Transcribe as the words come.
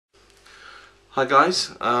Hi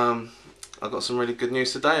guys, I've got some really good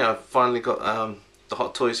news today. I've finally got the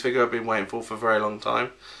Hot Toys figure I've been waiting for a very long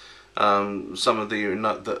time. Some of you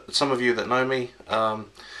that know me know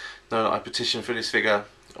that I petitioned for this figure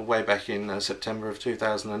way back in September of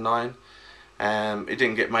 2009. It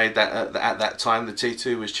didn't get made at that time. The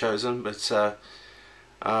T2 was chosen, but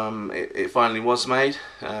it finally was made,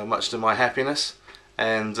 much to my happiness,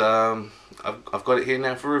 and I've got it here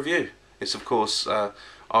now for review. It's of course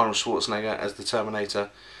Arnold Schwarzenegger as the Terminator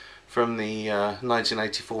from the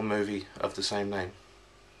 1984 movie of the same name.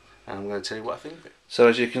 And I'm going to tell you what I think of it. So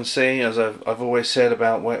as you can see, as I've always said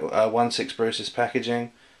about 1/6 Bruce's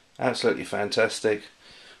packaging, absolutely fantastic.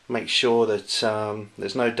 Make sure that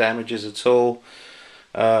there's no damages at all.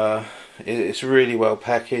 It's really well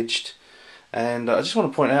packaged. And I just want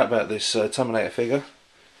to point out about this Terminator figure.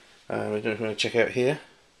 We're going to check out here.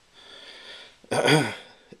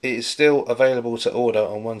 It is still available to order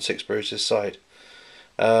on 1/6 Bruce's site.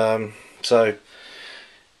 So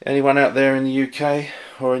anyone out there in the UK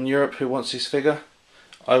or in Europe who wants this figure,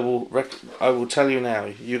 I will tell you now,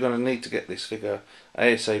 you're going to need to get this figure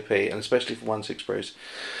ASAP, and especially for 1/6 Bruce,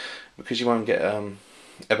 because you won't get a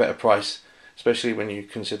better price, especially when you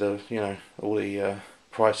consider, you know, all the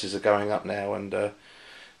prices are going up now, and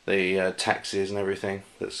the taxes and everything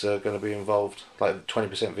that's going to be involved, like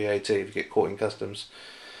 20% VAT if you get caught in customs.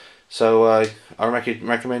 So I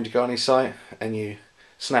recommend you go on his site and you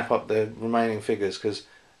snap up the remaining figures, because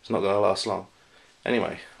it's not going to last long.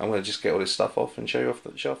 Anyway, I'm going to just get all this stuff off and show off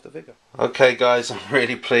the figure. Okay guys, I'm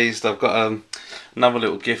really pleased. I've got another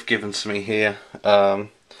little gift given to me here.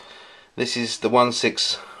 This is the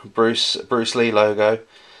 1/6 Bruce Lee logo,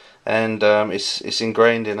 and it's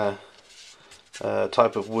ingrained in a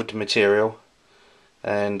type of wood material,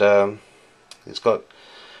 and it's got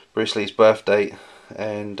Bruce Lee's birth date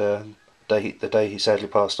and the day he sadly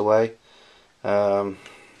passed away. I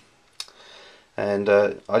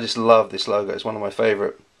just love this logo. It's one of my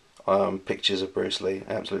favourite pictures of Bruce Lee.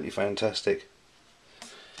 Absolutely fantastic.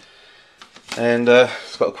 And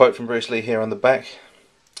it's got a quote from Bruce Lee here on the back.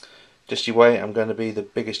 "Just you wait, I'm going to be the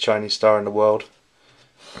biggest Chinese star in the world."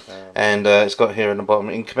 And it's got here in the bottom,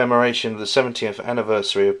 "In commemoration of the 70th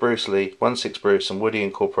anniversary of Bruce Lee, 1/6 Bruce and Woody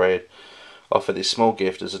Incorporated offer this small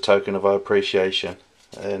gift as a token of our appreciation."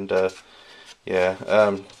 And yeah,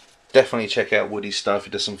 definitely check out Woody's stuff.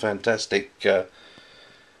 He does some fantastic stuff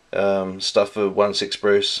for 1/6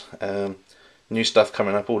 Bruce. New stuff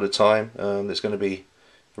coming up all the time. There's going to be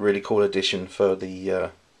a really cool addition for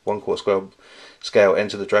the 1/4 scale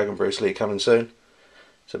Enter the Dragon Bruce Lee coming soon,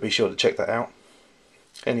 so be sure to check that out.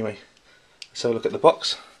 Anyway, let's have a look at the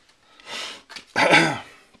box.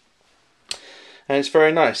 And it's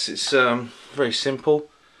very nice. It's very simple.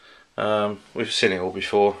 We've seen it all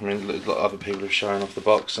before. I mean, a lot of other people have shown off the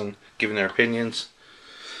box and given their opinions.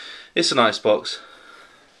 It's a nice box,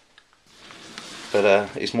 but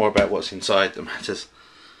it's more about what's inside that matters.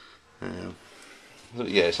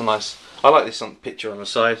 Yeah, it's a nice. I like this picture on the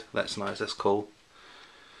side. That's nice. That's cool.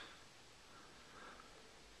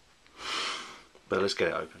 But let's get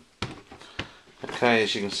it open. Okay,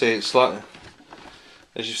 as you can see, it's like,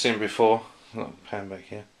 as you've seen before. Pan back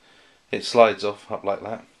here. It slides off up like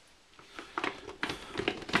that.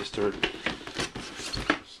 Just to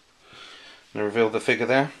reveal the figure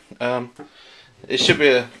there. It should be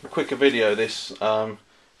a quicker video, this,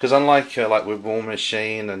 because unlike like with War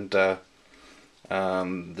Machine and the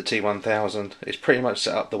T-1000, it's pretty much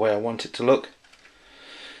set up the way I want it to look.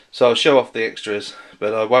 So I'll show off the extras,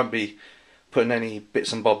 but I won't be putting any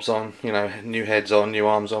bits and bobs on, you know, new heads on, new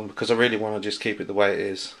arms on, because I really want to just keep it the way it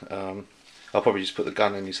is. I'll probably just put the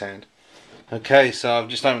gun in his hand. Okay, so I've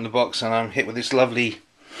just opened the box and I'm hit with this lovely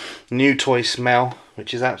new toy smell,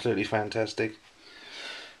 which is absolutely fantastic.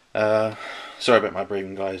 Sorry about my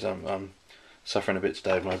breathing, guys. I'm suffering a bit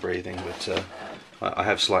today with my breathing, but I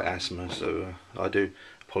have slight asthma, so I do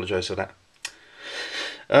apologise for that.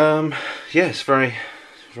 Yes, very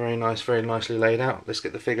nice, very nicely laid out. Let's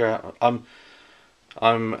get the figure out.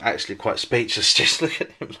 I'm actually quite speechless just looking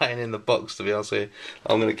at him laying in the box, to be honest with you.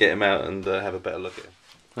 I'm going to get him out and have a better look at him.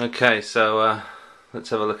 Okay, so let's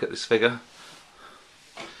have a look at this figure.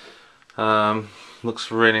 Looks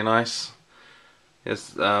really nice.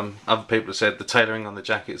 Yes, other people have said the tailoring on the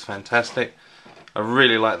jacket is fantastic. I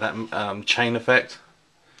really like that chain effect.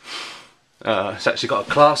 It's actually got a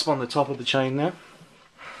clasp on the top of the chain now.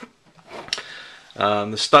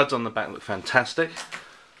 The studs on the back look fantastic.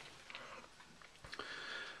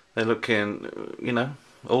 They're looking, you know,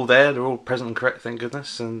 all there. They're all present and correct, thank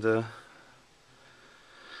goodness. And the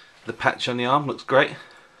patch on the arm looks great.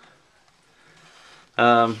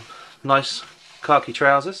 Nice khaki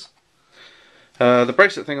trousers. The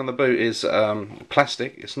bracelet thing on the boot is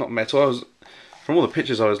plastic, it's not metal. From all the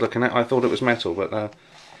pictures I was looking at, I thought it was metal, but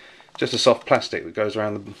just a soft plastic that goes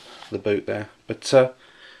around the boot there. But it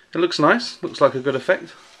looks nice, looks like a good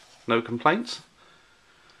effect, no complaints.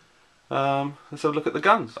 Let's have a look at the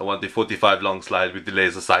guns. I want the 45 long slide with the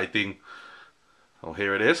laser sighting. Oh,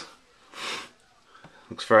 here it is.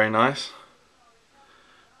 Looks very nice.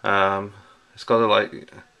 It's got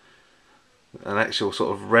like an actual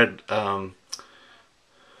sort of red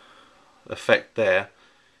effect there,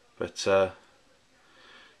 but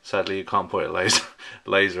sadly you can't point a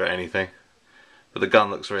laser at anything. But the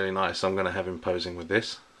gun looks really nice, so I'm going to have him posing with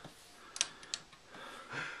this.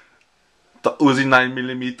 The Uzi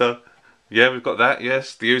 9mm. Yeah, we've got that,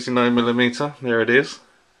 yes, the Uzi 9mm, there it is.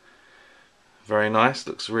 Very nice,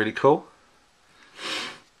 looks really cool.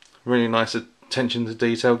 Really nice attention to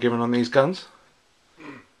detail given on these guns.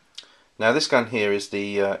 Now this gun here is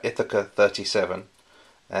the Ithaca 37,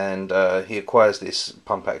 and he acquires this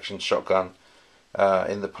pump action shotgun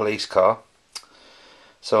in the police car.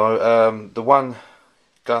 So the one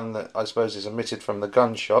gun that I suppose is omitted from the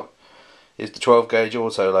gun shop is the 12 gauge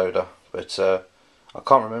autoloader, but I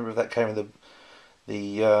can't remember if that came in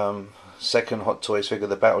the second Hot Toys figure,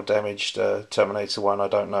 the battle damaged Terminator one. I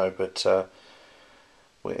don't know, but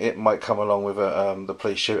it might come along with the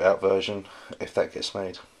police shootout version if that gets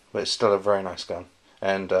made. But it's still a very nice gun,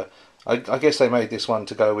 and I guess they made this one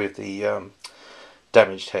to go with the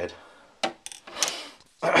damaged head.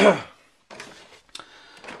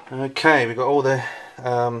 Okay, we've got all the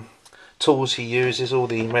tools he uses, all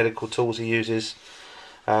the medical tools he uses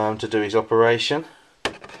to do his operation.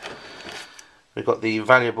 We've got the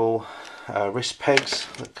valuable wrist pegs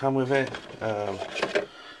that come with it.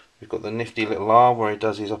 We've got the nifty little arm where he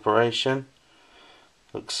does his operation.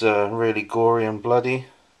 Looks really gory and bloody.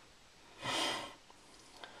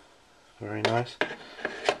 Very nice.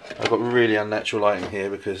 I've got really unnatural lighting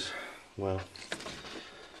here because, well,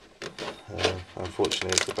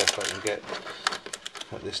 unfortunately it's the best I can get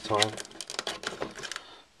at this time.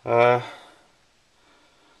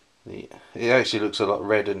 It actually looks a lot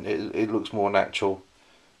red, and it looks more natural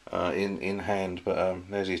in hand, but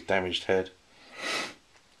there's his damaged head.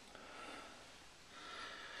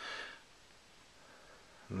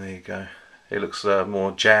 And there you go. It looks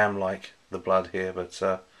more jam like the blood here, but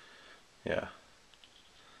yeah,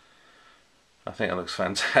 I think it looks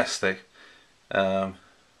fantastic. Haven't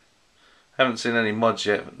seen any mods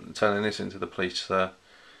yet turning this into the police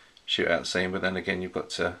shootout scene, but then again you've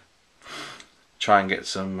got to try and get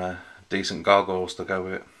some decent gargoyles to go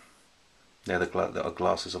with it. They're the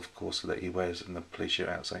glasses, of course, that he wears in the police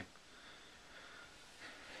shootout scene.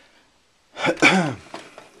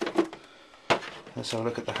 Let's have a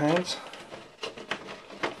look at the hands.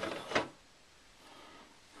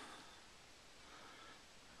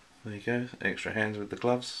 There you go, extra hands with the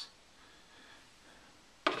gloves.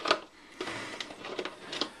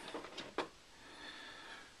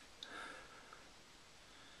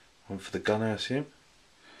 One for the gun, I assume.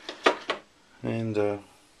 And then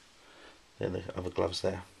the other gloves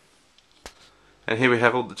there. And here we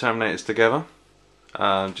have all the Terminators together,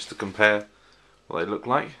 just to compare what they look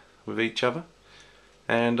like with each other.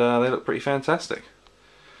 And they look pretty fantastic.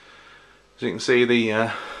 As you can see,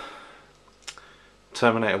 the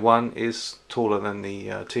Terminator 1 is taller than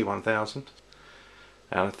the T-1000,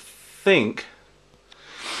 and I think,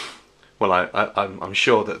 well, I'm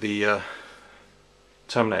sure that the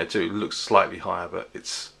Terminator 2 looks slightly higher, but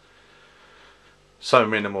it's so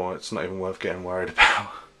minimal it's not even worth getting worried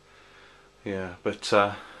about. Yeah, but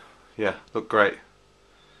yeah, look great.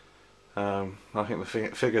 I think the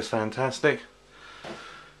figure's fantastic.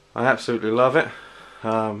 I absolutely love it.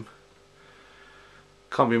 Can't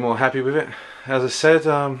be more happy with it. As I said,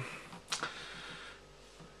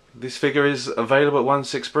 this figure is available at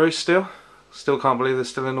 1/6 Bruce still. Still can't believe they're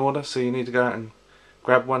still in order, so you need to go out and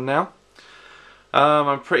grab one now.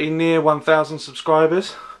 I'm pretty near 1,000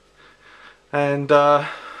 subscribers, and I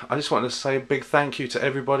just wanted to say a big thank you to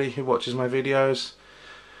everybody who watches my videos,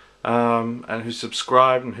 and who's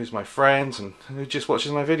subscribed, and who's my friends, and who just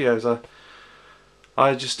watches my videos.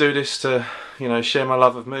 I just do this to, you know, share my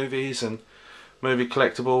love of movies and movie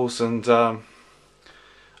collectibles, and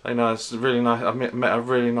you know, it's really nice. I've met a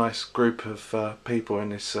really nice group of people in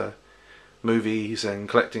this movies and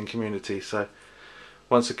collecting community. So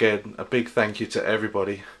once again, a big thank you to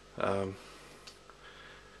everybody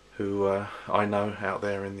who I know out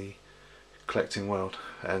there in the collecting world,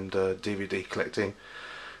 and DVD collecting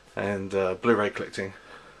and Blu-ray collecting.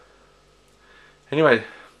 Anyway,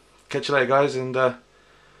 catch you later, guys, and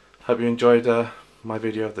hope you enjoyed my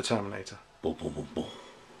video of the Terminator. Boom, boom, boom, boom.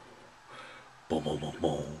 Boom.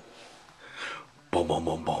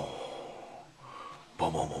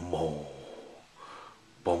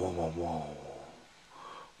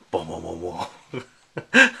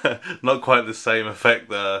 Not quite the same effect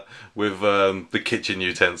with the kitchen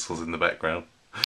utensils in the background.